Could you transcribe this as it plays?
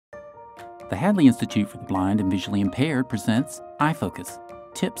The Hadley Institute for the Blind and Visually Impaired presents iFocus,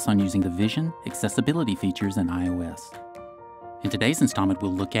 tips on using the vision accessibility features in iOS. In today's installment,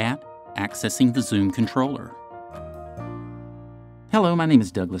 we'll look at accessing the Zoom controller. Hello, my name is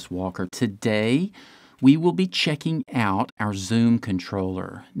Douglas Walker. Today, we will be checking out our Zoom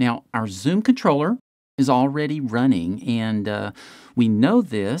controller. Now, our Zoom controller is already running, and we know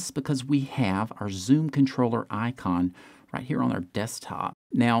this because we have our Zoom controller icon right here on our desktop.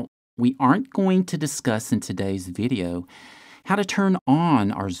 Now, we aren't going to discuss in today's video how to turn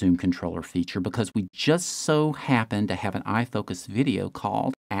on our Zoom controller feature because we just so happen to have an iFocus video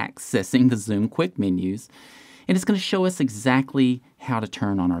called Accessing the Zoom Quick Menus, and it's going to show us exactly how to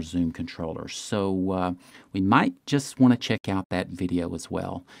turn on our Zoom controller. So we might just want to check out that video as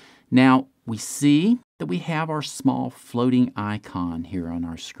well. Now, we see that we have our small floating icon here on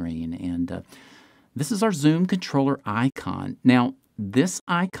our screen, and this is our Zoom controller icon. Now, this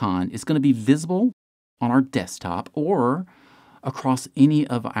icon is going to be visible on our desktop or across any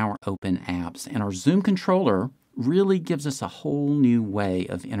of our open apps. And our Zoom controller really gives us a whole new way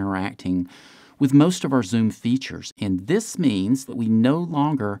of interacting with most of our Zoom features. And this means that we no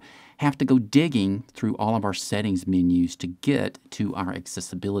longer have to go digging through all of our settings menus to get to our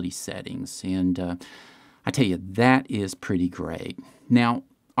accessibility settings. And I tell you, that is pretty great. Now,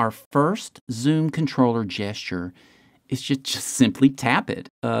 our first Zoom controller gesture is just simply tap it.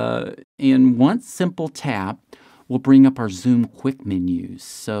 And one simple tap will bring up our Zoom quick menus.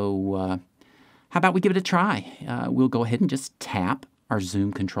 So how about we give it a try? We'll go ahead and just tap our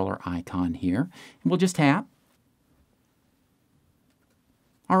Zoom controller icon here. And we'll just tap.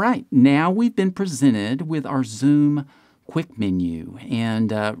 All right, now we've been presented with our Zoom quick menu.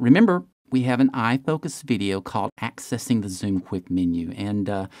 And remember, we have an iFocus video called Accessing the Zoom Quick Menu.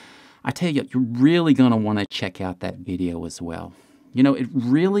 And I tell you, you're really going to want to check out that video as well. You know, it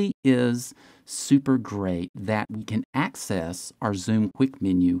really is super great that we can access our Zoom Quick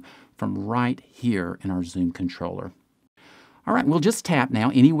Menu from right here in our Zoom controller. All right, we'll just tap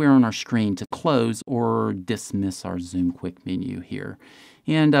now anywhere on our screen to close or dismiss our Zoom Quick Menu here.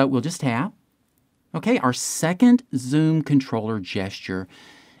 And we'll just tap. Okay, our second Zoom controller gesture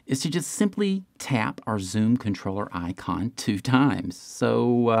is to just simply tap our Zoom controller icon 2 times.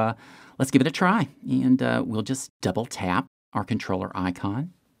 So let's give it a try. And we'll just double tap our controller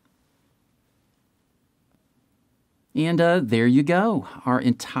icon. And there you go. Our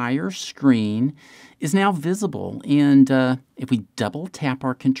entire screen is now visible. And if we double tap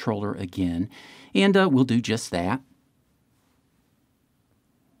our controller again, and we'll do just that.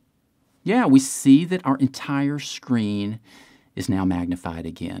 Yeah, we see that our entire screen is now magnified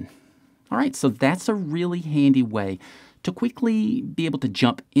again. All right, so that's a really handy way to quickly be able to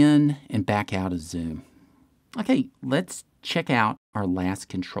jump in and back out of Zoom. Okay, let's check out our last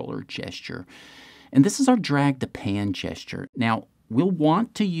controller gesture. And this is our drag to pan gesture. Now, we'll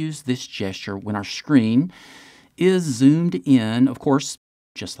want to use this gesture when our screen is zoomed in, of course,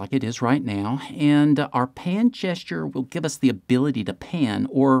 just like it is right now. And our pan gesture will give us the ability to pan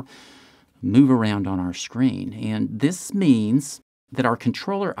or move around on our screen. And this means that our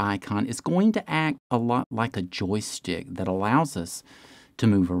controller icon is going to act a lot like a joystick that allows us to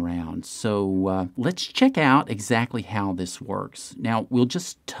move around. So let's check out exactly how this works. Now, we'll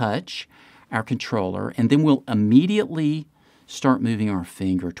just touch our controller, and then we'll immediately start moving our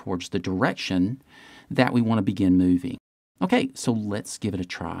finger towards the direction that we want to begin moving. Okay, so let's give it a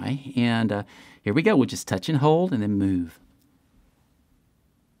try. And here we go. We'll just touch and hold and then move.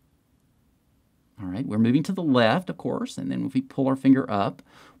 All right, we're moving to the left, of course, and then if we pull our finger up,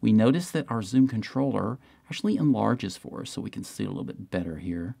 we notice that our Zoom controller actually enlarges for us so we can see it a little bit better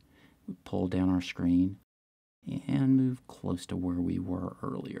here. We pull down our screen and move close to where we were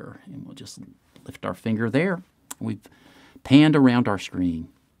earlier. And we'll just lift our finger there. We've panned around our screen.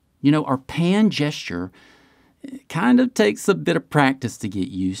 You know, our pan gesture kind of takes a bit of practice to get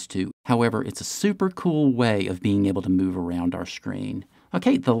used to. However, it's a super cool way of being able to move around our screen.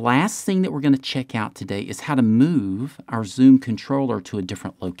 Okay, the last thing that we're going to check out today is how to move our Zoom controller to a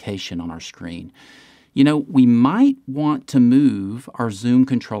different location on our screen. You know, we might want to move our Zoom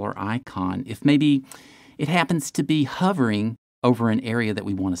controller icon if maybe it happens to be hovering over an area that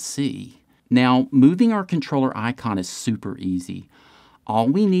we want to see. Now, moving our controller icon is super easy. All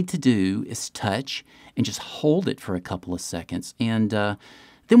we need to do is touch and just hold it for a couple of seconds, and then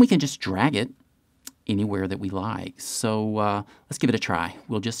we can just drag it anywhere that we like. So let's give it a try.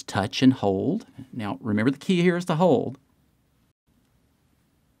 We'll just touch and hold. Now, remember the key here is to hold.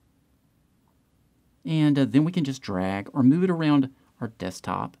 And then we can just drag or move it around our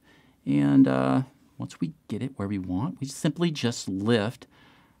desktop. And once we get it where we want, we simply just lift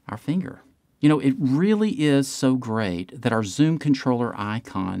our finger. You know, it really is so great that our Zoom controller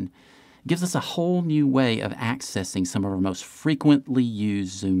icon gives us a whole new way of accessing some of our most frequently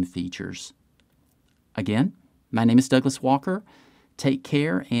used Zoom features. Again, my name is Douglas Walker. Take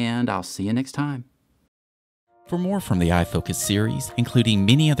care, and I'll see you next time. For more from the iFocus series, including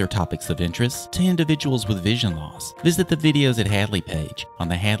many other topics of interest to individuals with vision loss, visit the Videos at Hadley page on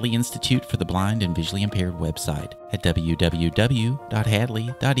the Hadley Institute for the Blind and Visually Impaired website at www.hadley.edu.